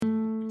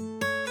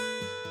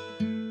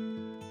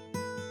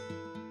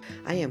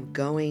I am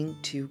going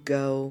to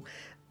go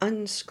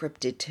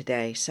unscripted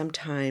today.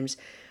 Sometimes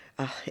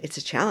it's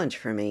a challenge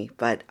for me,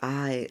 but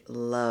I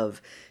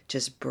love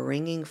just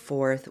bringing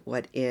forth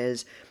what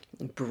is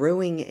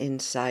brewing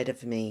inside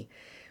of me.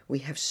 We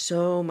have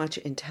so much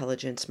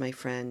intelligence, my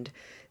friend,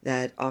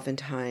 that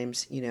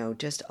oftentimes,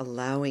 just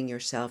allowing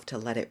yourself to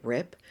let it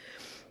rip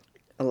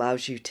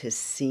allows you to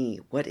see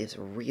what is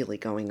really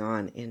going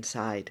on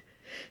inside.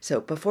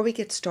 So, before we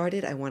get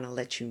started, I want to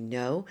let you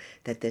know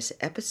that this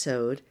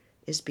episode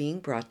is being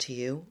brought to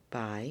you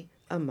by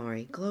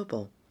Amari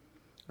Global.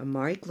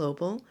 Amari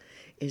Global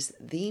is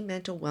the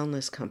mental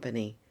wellness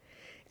company,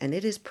 and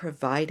it is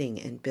providing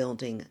and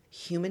building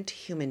human to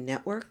human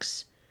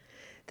networks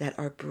that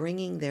are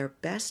bringing their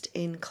best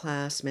in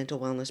class mental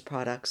wellness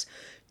products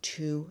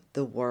to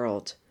the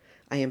world.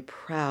 I am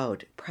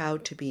proud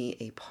to be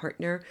a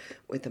partner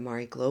with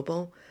Amari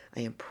Global. I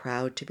am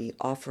proud to be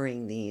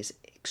offering these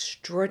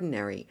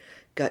extraordinary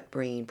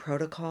gut-brain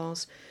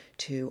protocols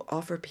to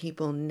offer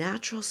people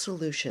natural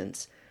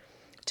solutions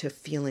to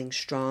feeling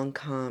strong,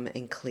 calm,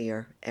 and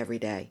clear every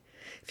day.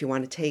 If you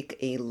want to take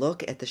a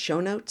look at the show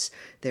notes,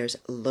 there's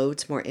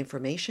loads more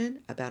information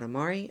about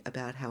Amari,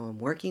 about how I'm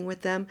working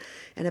with them,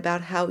 and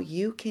about how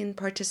you can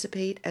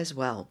participate as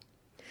well.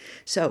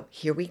 So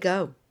here we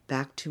go,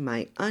 back to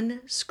my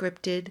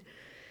unscripted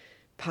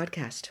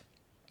podcast.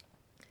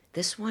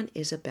 This one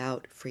is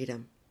about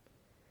freedom.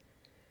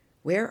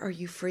 Where are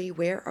you free?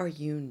 Where are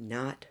you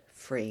not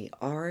free?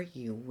 Are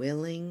you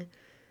willing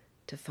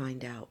to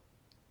find out?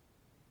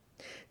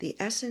 The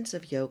essence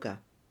of yoga.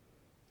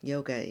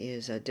 Yoga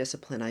is a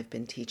discipline I've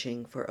been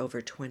teaching for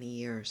over 20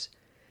 years.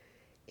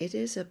 It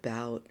is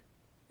about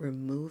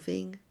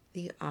removing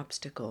the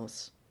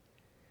obstacles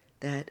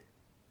that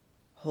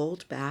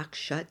hold back,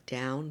 shut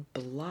down,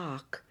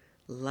 block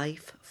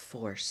life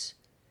force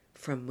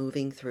from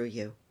moving through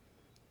you.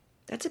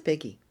 That's a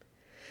biggie.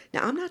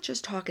 Now, I'm not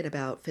just talking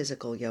about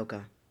physical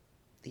yoga,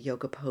 the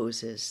yoga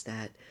poses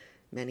that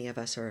many of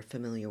us are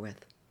familiar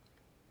with.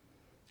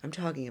 I'm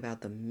talking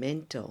about the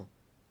mental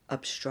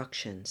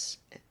obstructions,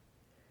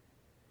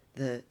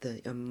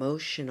 the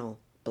emotional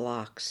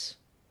blocks,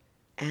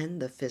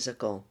 and the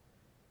physical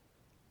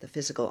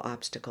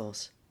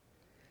obstacles.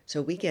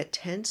 So we get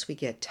tense, we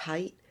get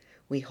tight,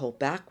 we hold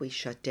back, we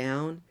shut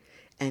down,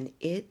 and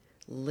it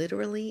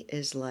literally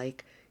is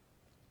like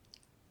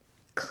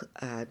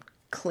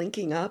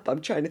clinking up.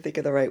 I'm trying to think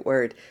of the right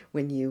word.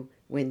 When you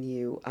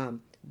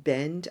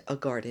bend a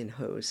garden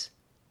hose.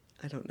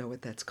 I don't know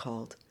what that's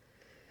called.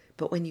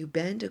 But when you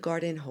bend a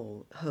garden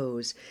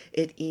hose,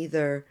 it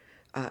either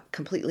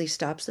completely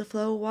stops the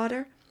flow of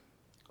water,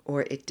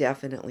 or it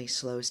definitely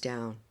slows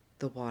down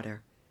the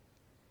water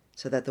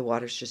so that the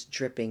water's just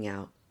dripping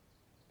out.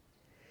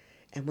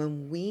 And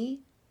when we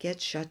get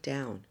shut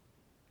down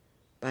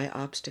by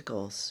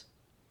obstacles,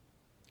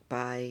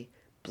 by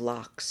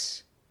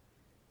blocks,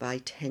 by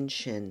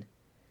tension,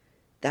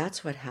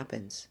 that's what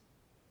happens.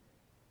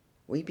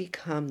 We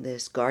become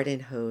this garden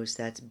hose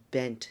that's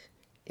bent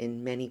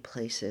in many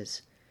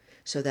places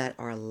so that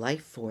our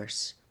life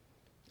force,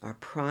 our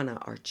prana,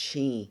 our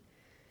chi,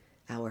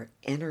 our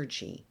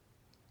energy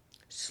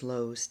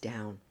slows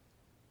down.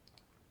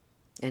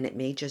 And it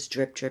may just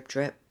drip, drip,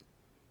 drip.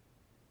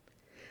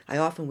 I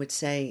often would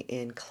say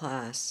in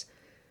class,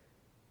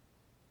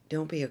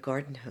 don't be a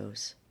garden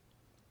hose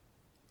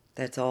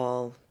that's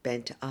all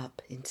bent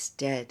up.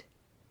 Instead,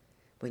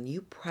 when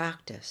you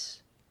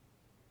practice,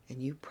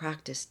 and you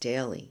practice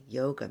daily,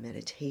 yoga,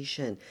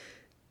 meditation,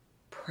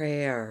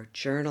 prayer,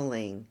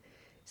 journaling,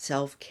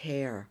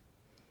 self-care,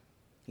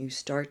 you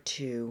start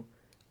to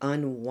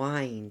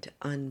unwind,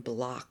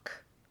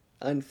 unblock,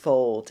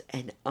 unfold,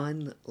 and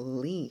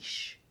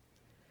unleash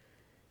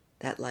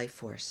that life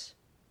force.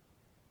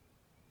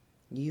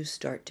 You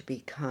start to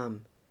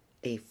become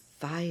a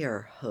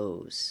fire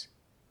hose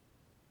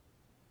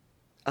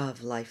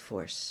of life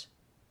force,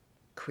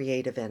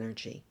 creative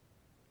energy,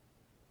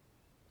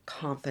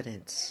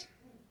 confidence,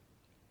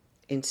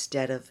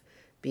 instead of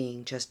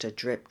being just a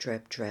drip,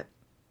 drip, drip.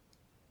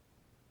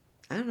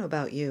 I don't know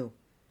about you,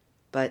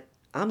 but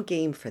I'm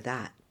game for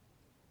that.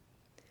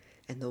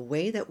 And the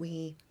way that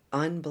we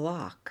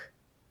unblock,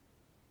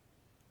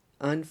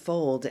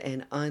 unfold,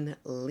 and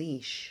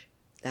unleash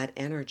that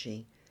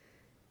energy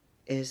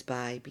is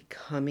by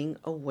becoming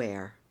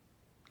aware.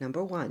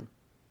 Number one,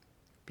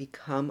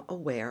 become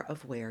aware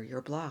of where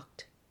you're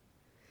blocked.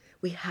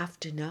 We have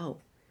to know.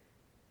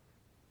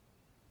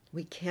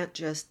 We can't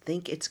just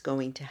think it's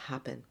going to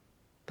happen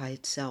by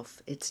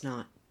itself. It's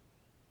not.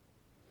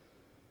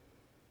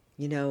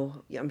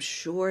 I'm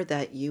sure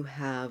that you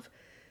have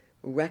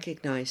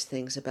recognized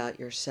things about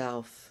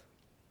yourself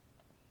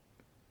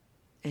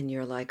and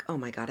you're like, oh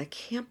my God, I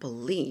can't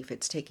believe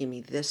it's taking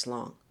me this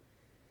long.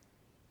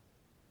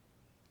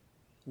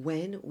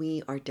 When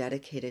we are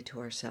dedicated to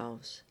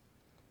ourselves,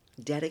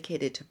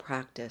 dedicated to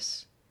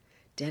practice,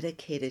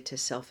 dedicated to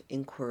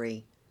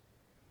self-inquiry,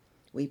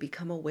 we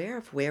become aware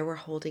of where we're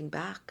holding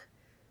back,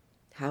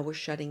 how we're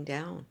shutting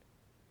down.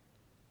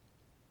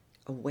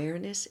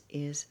 Awareness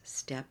is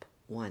step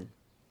one.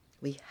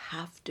 We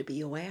have to be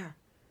aware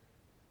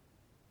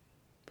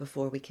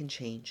before we can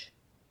change.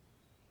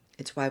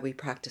 It's why we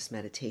practice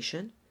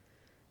meditation.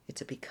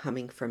 It's a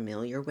becoming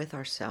familiar with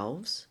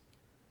ourselves.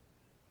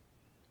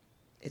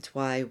 It's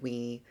why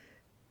we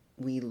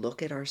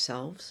look at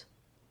ourselves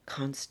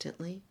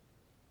constantly.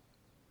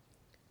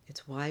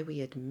 It's why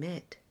we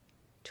admit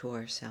to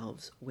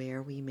ourselves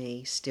where we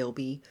may still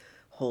be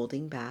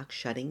holding back,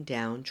 shutting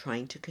down,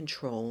 trying to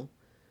control,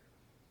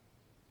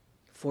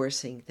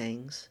 forcing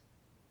things.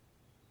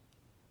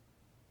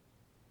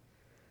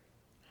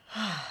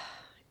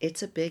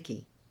 It's a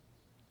biggie.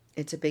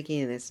 It's a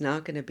biggie, and it's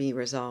not going to be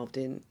resolved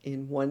in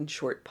one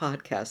short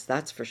podcast,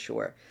 that's for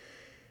sure.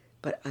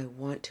 But I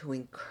want to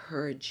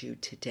encourage you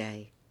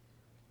today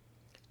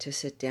to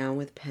sit down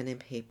with pen and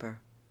paper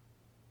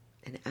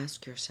and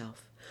ask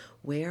yourself,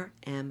 where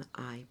am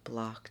I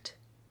blocked?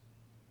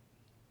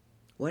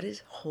 What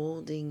is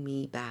holding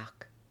me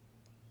back?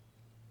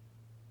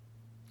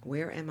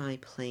 Where am I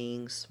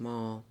playing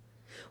small?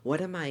 What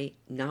am I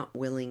not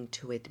willing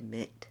to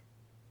admit?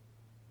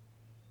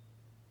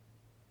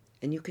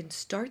 And you can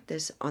start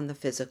this on the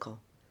physical.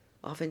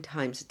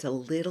 Oftentimes it's a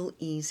little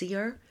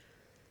easier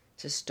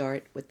to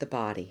start with the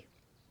body.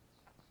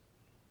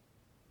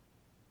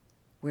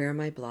 Where am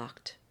I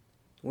blocked?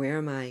 Where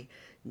am I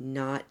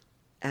not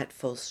at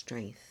full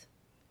strength?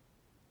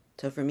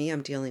 So for me,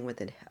 I'm dealing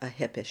with a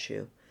hip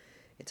issue.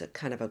 It's a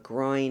kind of a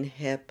groin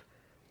hip.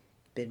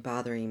 Been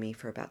bothering me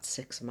for about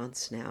 6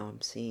 months now.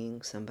 I'm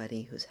seeing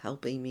somebody who's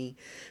helping me,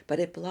 but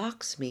it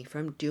blocks me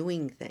from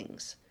doing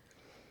things,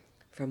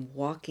 from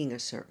walking a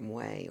certain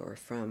way, or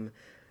from,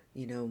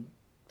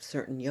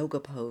 certain yoga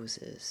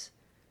poses.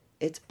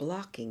 It's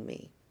blocking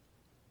me,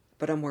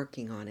 but I'm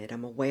working on it.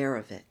 I'm aware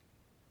of it.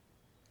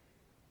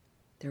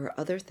 There are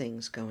other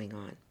things going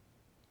on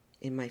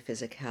in my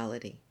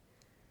physicality,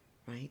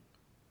 right?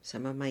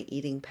 Some of my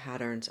eating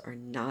patterns are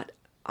not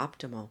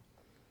optimal.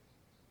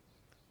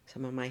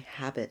 Some of my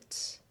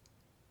habits.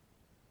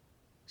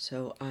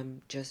 So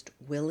I'm just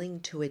willing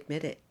to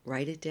admit it.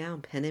 Write it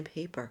down, pen and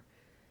paper.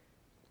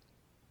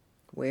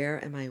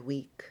 Where am I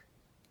weak?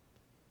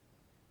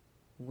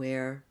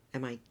 Where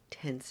am I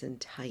tense and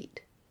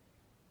tight?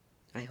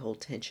 I hold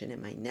tension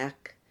in my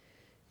neck,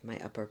 in my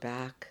upper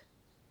back.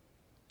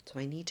 So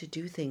I need to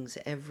do things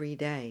every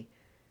day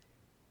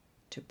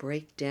to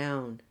break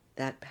down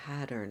that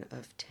pattern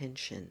of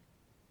tension.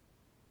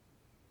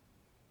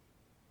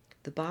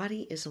 The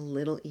body is a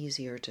little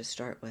easier to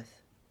start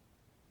with.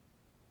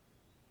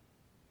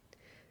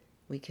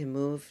 We can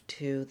move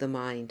to the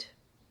mind,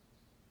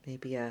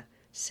 maybe a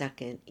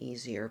second,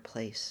 easier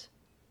place.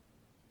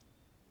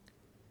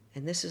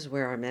 And this is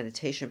where our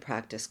meditation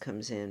practice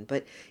comes in.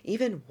 But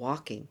even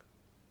walking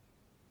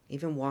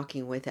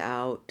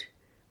without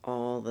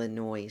all the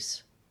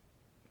noise,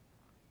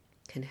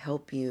 can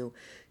help you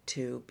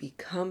to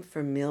become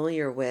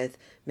familiar with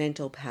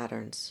mental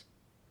patterns.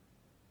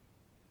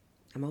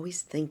 I'm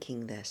always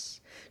thinking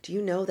this. Do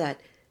you know that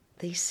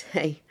they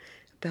say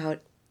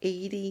about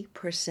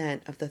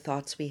 80% of the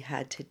thoughts we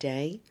had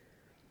today,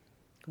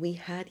 we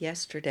had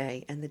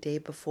yesterday and the day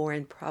before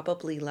and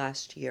probably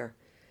last year.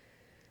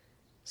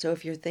 So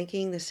if you're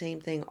thinking the same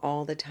thing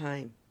all the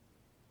time,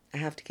 I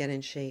have to get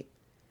in shape.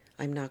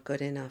 I'm not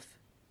good enough.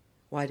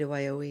 Why do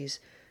I always,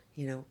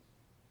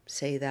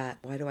 say that?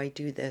 Why do I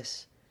do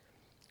this?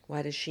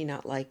 Why does she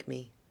not like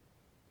me?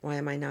 Why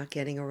am I not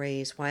getting a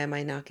raise? Why am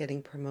I not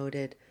getting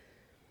promoted?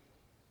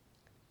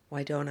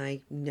 Why don't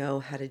I know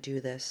how to do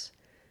this?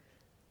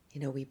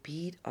 We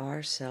beat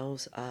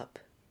ourselves up.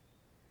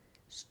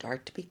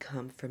 Start to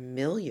become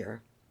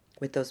familiar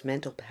with those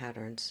mental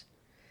patterns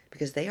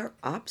because they are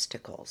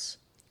obstacles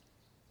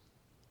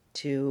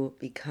to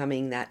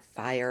becoming that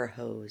fire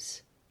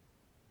hose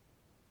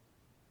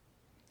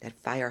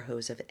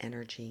of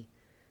energy,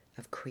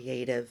 of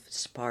creative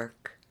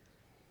spark,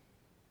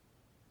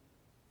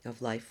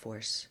 of life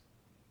force.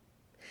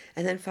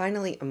 And then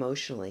finally,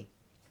 emotionally.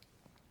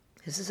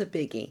 This is a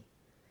biggie.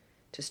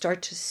 To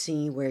start to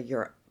see where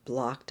you're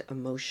blocked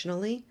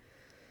emotionally.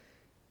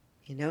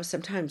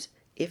 Sometimes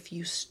if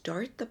you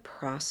start the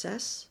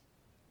process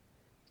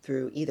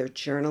through either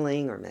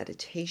journaling or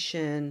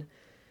meditation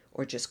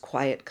or just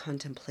quiet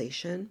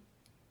contemplation,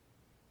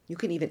 you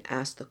can even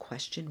ask the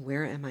question,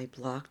 where am I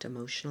blocked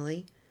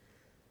emotionally?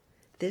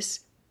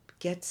 This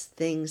gets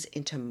things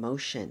into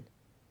motion.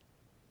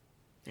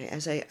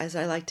 As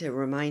I like to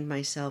remind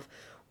myself,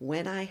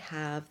 when I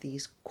have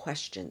these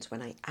questions,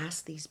 when I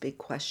ask these big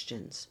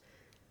questions,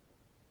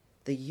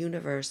 the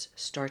universe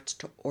starts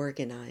to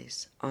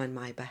organize on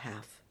my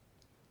behalf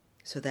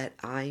so that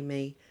I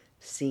may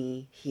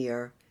see,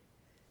 hear,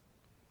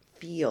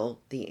 feel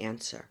the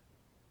answer.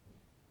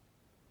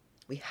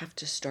 We have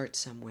to start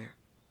somewhere.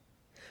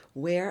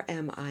 Where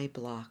am I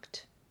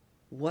blocked?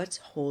 What's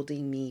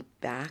holding me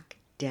back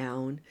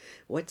down?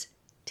 What's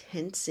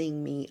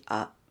tensing me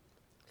up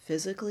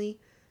physically,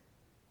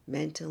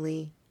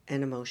 mentally,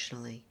 and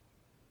emotionally?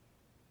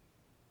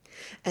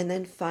 And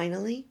then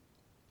finally,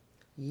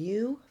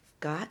 you've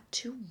got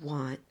to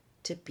want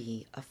to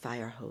be a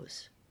fire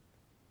hose.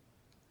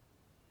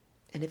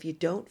 And if you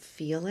don't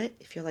feel it,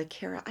 if you're like,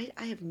 Kara,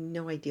 I have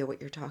no idea what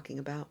you're talking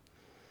about,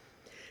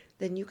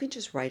 then you can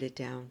just write it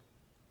down.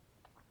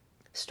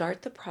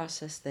 Start the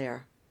process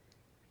there.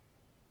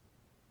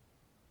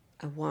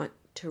 I want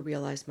to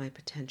realize my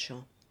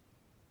potential.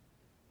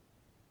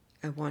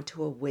 I want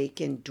to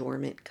awaken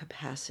dormant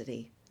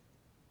capacity.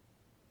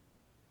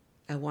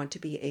 I want to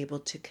be able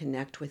to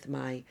connect with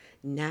my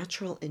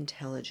natural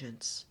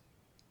intelligence,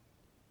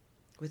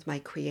 with my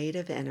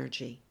creative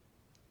energy.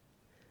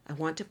 I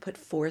want to put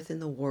forth in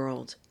the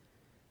world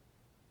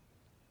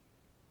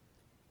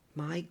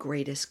my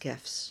greatest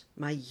gifts,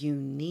 my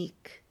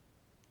unique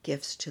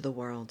gifts to the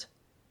world.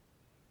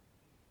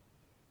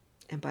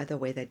 And by the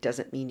way, that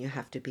doesn't mean you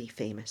have to be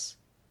famous.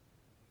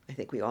 I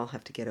think we all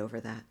have to get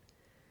over that.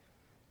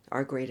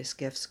 Our greatest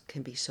gifts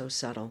can be so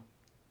subtle,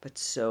 but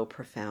so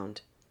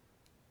profound.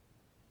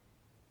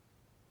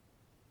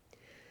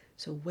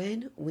 So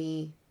when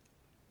we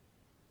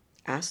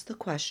ask the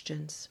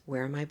questions,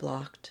 where am I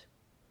blocked?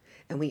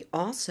 And we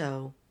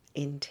also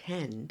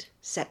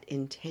set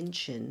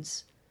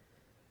intentions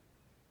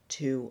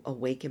to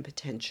awaken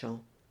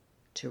potential,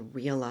 to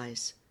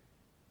realize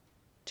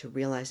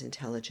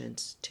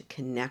intelligence, to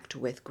connect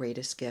with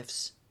greatest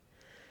gifts.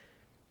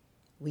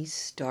 We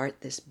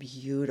start this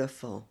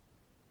beautiful,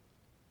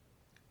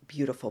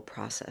 beautiful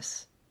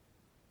process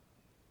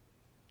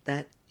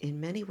that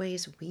in many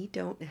ways we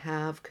don't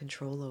have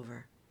control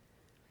over.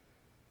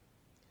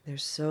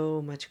 There's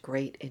so much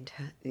great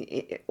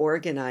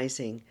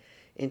organizing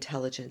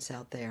intelligence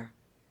out there.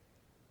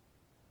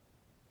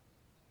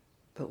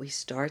 But we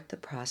start the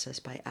process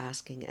by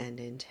asking and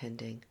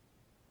intending.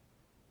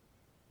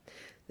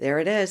 There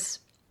it is.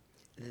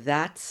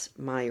 That's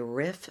my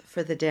riff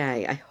for the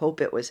day. I hope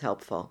it was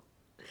helpful.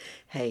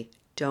 Hey,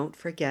 don't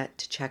forget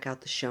to check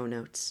out the show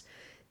notes.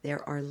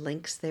 There are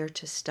links there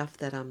to stuff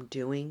that I'm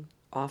doing,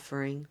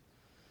 offering,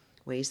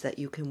 ways that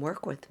you can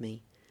work with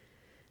me.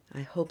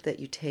 I hope that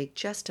you take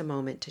just a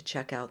moment to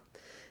check out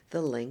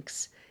the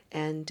links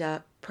and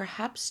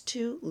perhaps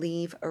to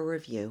leave a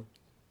review,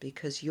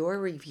 because your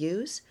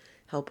reviews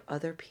help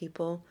other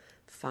people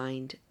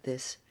find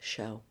this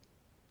show.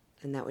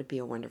 And that would be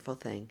a wonderful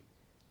thing.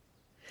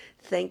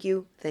 Thank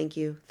you, thank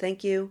you,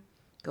 thank you.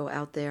 Go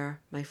out there,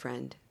 my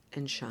friend,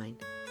 and shine.